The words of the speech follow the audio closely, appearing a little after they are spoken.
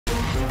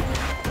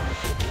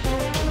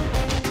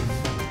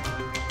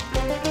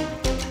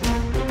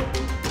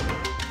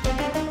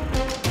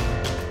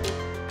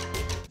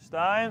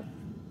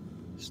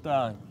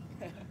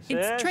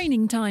It's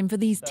training time for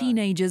these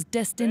teenagers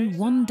destined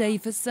one day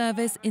for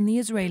service in the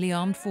Israeli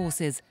Armed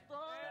Forces.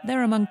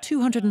 They're among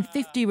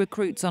 250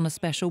 recruits on a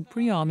special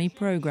pre-army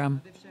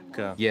program.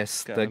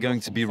 Yes, they're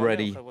going to be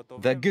ready.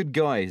 They're good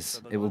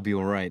guys. It will be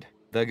all right.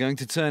 They're going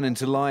to turn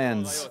into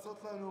lions.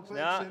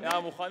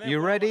 You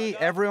ready?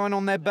 Everyone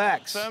on their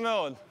backs.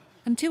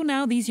 Until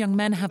now, these young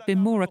men have been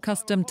more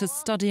accustomed to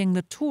studying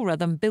the Torah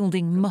than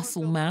building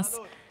muscle mass.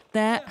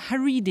 They're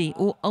Haredi,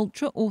 or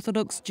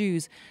Ultra-Orthodox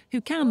Jews,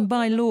 who can,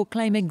 by law,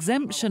 claim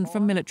exemption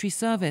from military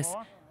service.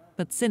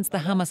 But since the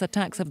Hamas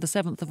attacks of the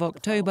 7th of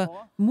October,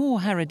 more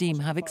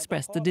Haredim have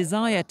expressed the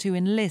desire to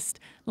enlist,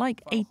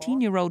 like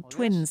 18-year-old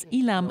twins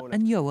Ilam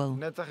and Yoel.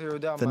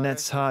 The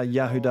Netzah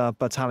Yehuda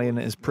battalion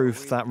is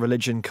proof that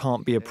religion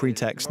can't be a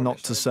pretext not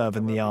to serve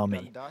in the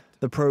army.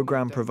 The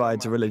program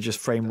provides a religious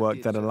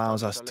framework that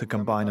allows us to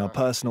combine our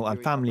personal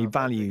and family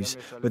values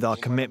with our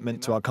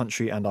commitment to our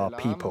country and our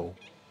people.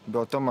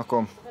 The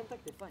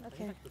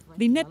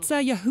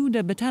Netzah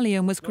Yehuda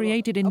battalion was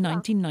created in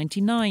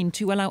 1999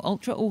 to allow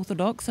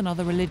ultra-Orthodox and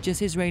other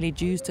religious Israeli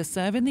Jews to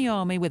serve in the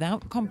army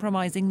without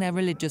compromising their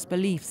religious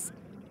beliefs.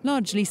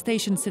 Largely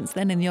stationed since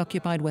then in the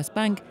occupied West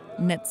Bank,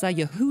 Netzah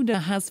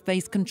Yehuda has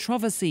faced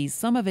controversies,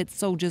 some of its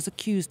soldiers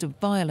accused of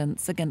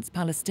violence against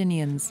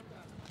Palestinians.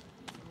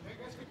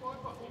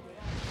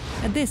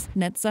 At this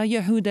Netzah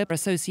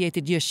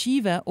Yehuda-associated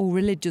yeshiva, or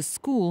religious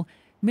school,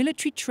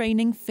 military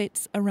training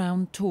fits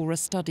around Torah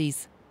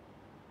studies.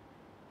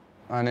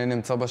 I'm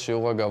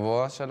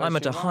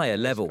at a higher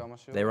level.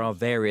 There are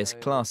various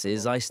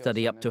classes. I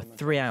study up to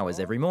 3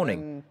 hours every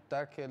morning.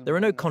 There are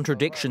no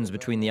contradictions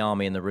between the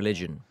army and the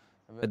religion.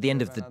 At the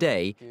end of the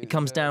day, it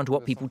comes down to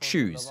what people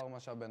choose.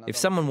 If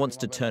someone wants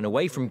to turn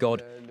away from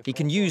God, he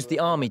can use the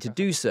army to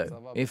do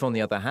so. If, on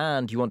the other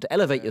hand, you want to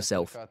elevate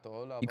yourself,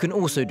 you can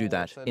also do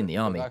that in the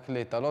army.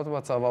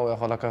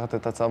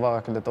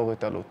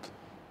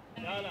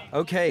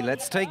 Okay,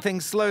 let's take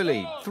things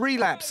slowly. 3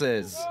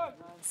 lapses.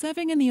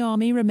 Serving in the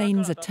army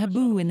remains a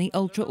taboo in the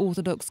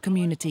ultra-Orthodox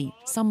community.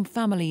 Some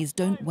families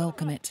don't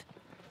welcome it.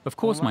 Of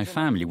course, my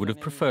family would have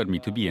preferred me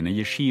to be in a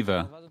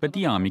yeshiva, but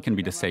the army can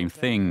be the same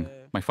thing.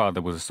 My father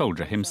was a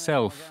soldier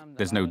himself.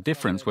 There's no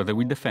difference whether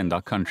we defend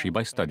our country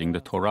by studying the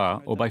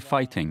Torah or by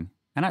fighting.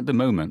 And at the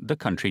moment, the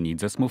country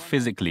needs us more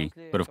physically.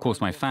 But of course,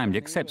 my family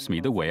accepts me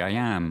the way I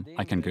am.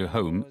 I can go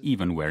home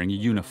even wearing a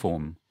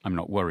uniform. I'm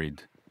not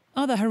worried.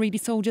 Other Haredi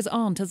soldiers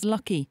aren't as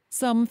lucky.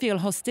 Some feel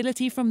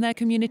hostility from their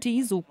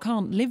communities or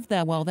can't live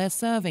there while they're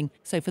serving.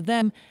 So for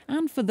them,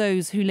 and for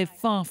those who live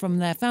far from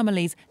their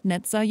families,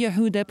 Netzah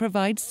Yehuda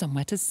provides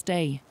somewhere to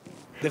stay.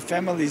 The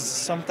families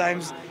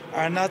sometimes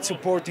are not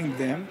supporting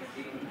them.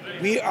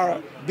 We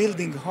are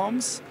building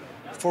homes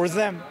for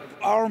them.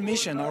 Our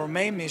mission, our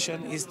main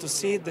mission, is to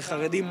see the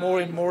Haredi more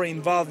and more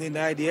involved in the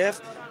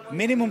IDF,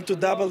 minimum to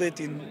double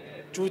it in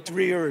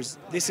 2-3 years.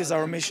 This is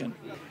our mission.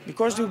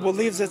 Because we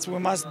believe that we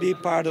must be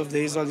part of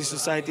the Israeli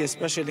society,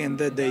 especially in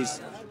the days.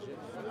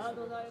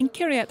 In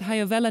Kiryat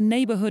Hayovel, a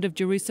neighborhood of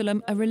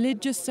Jerusalem, a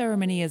religious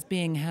ceremony is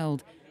being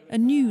held. A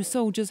new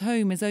soldiers'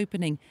 home is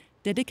opening,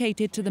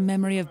 dedicated to the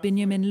memory of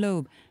Binyamin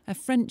Loeb, a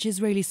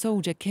French-Israeli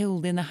soldier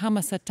killed in the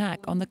Hamas attack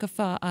on the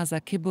Kfar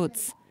Aza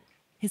kibbutz.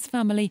 His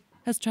family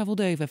has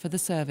traveled over for the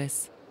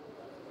service.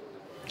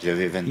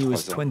 He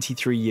was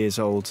 23 years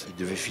old.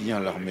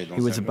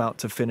 He was about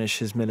to finish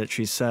his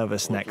military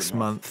service next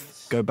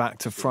month, go back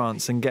to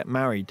France and get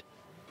married.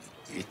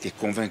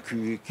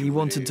 He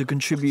wanted to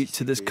contribute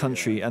to this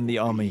country and the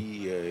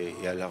army.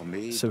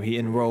 So he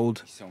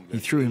enrolled, he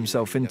threw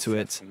himself into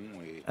it,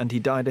 and he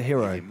died a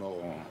hero.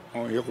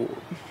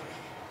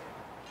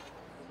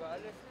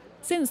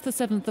 Since the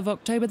 7th of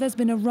October, there's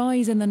been a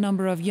rise in the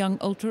number of young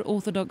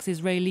ultra-Orthodox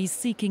Israelis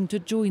seeking to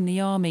join the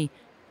army.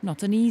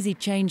 Not an easy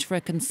change for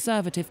a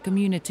conservative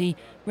community,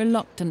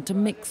 reluctant to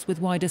mix with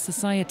wider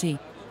society.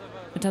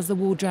 But as the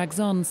war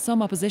drags on,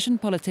 some opposition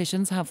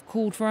politicians have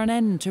called for an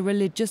end to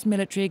religious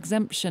military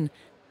exemption,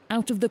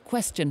 out of the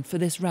question for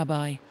this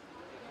rabbi.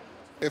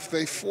 If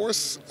they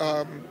force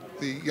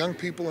the young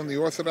people in the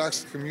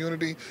Orthodox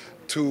community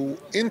to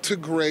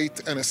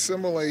integrate and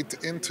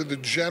assimilate into the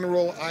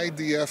general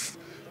IDF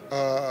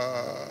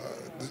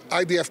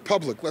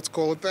public, let's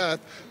call it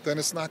that, then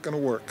it's not going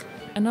to work.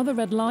 Another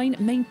red line,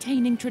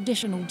 maintaining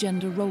traditional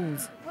gender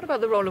roles. What about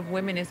the role of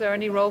women? Is there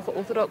any role for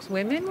Orthodox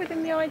women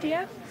within the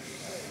IDF?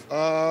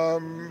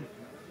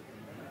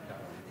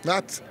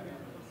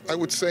 I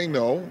would say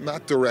no,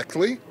 not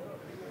directly.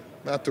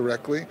 Not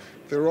directly.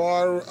 There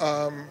are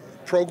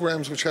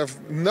programs which have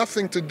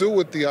nothing to do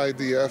with the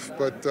IDF,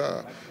 but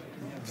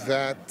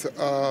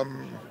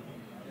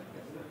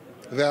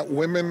that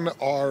women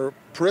are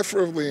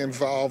peripherally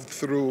involved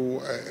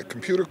through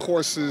computer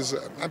courses,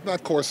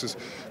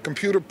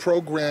 computer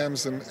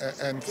programs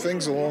and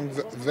things along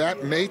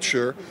that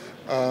nature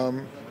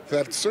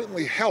that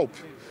certainly help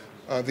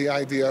the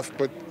IDF,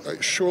 but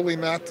surely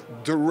not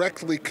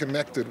directly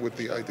connected with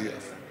the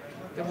IDF.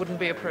 It wouldn't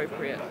be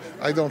appropriate?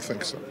 I don't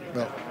think so.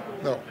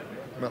 No,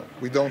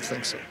 we don't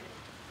think so.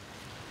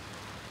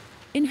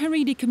 In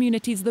Haredi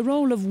communities, the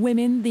role of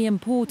women, the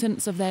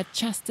importance of their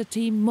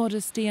chastity,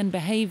 modesty and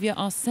behaviour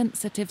are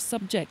sensitive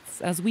subjects,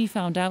 as we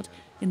found out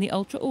in the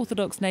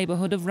ultra-Orthodox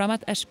neighbourhood of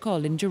Ramat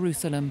Eshkol in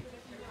Jerusalem.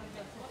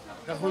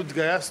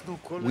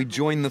 We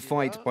join the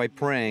fight by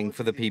praying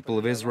for the people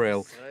of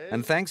Israel.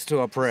 And thanks to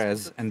our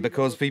prayers, and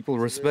because people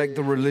respect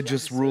the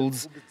religious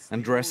rules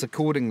and dress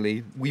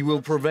accordingly, we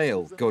will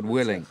prevail, God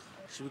willing.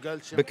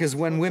 Because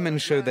when women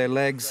show their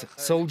legs,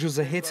 soldiers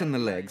are hit in the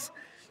legs.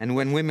 And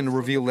when women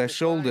reveal their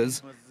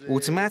shoulders,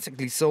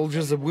 automatically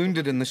soldiers are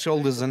wounded in the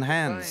shoulders and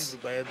hands.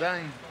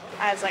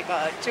 As like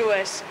a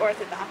Jewish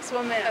Orthodox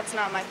woman, that's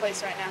not my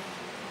place right now.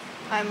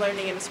 I'm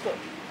learning in school.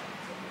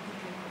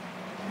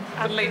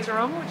 And later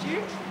on, would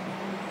you?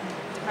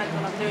 Depends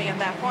what I'm doing at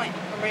that point.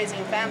 If I'm raising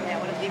a family, I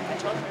wouldn't leave my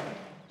children.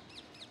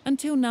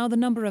 Until now, the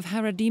number of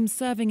Haredim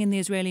serving in the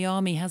Israeli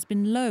army has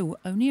been low.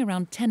 Only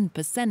around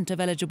 10%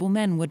 of eligible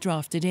men were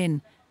drafted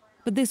in.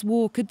 But this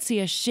war could see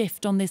a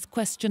shift on this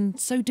question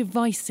so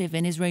divisive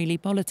in Israeli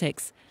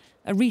politics.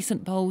 A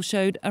recent poll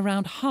showed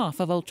around half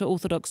of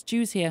ultra-Orthodox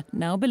Jews here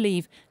now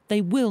believe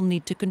they will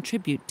need to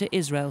contribute to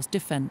Israel's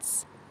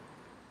defence.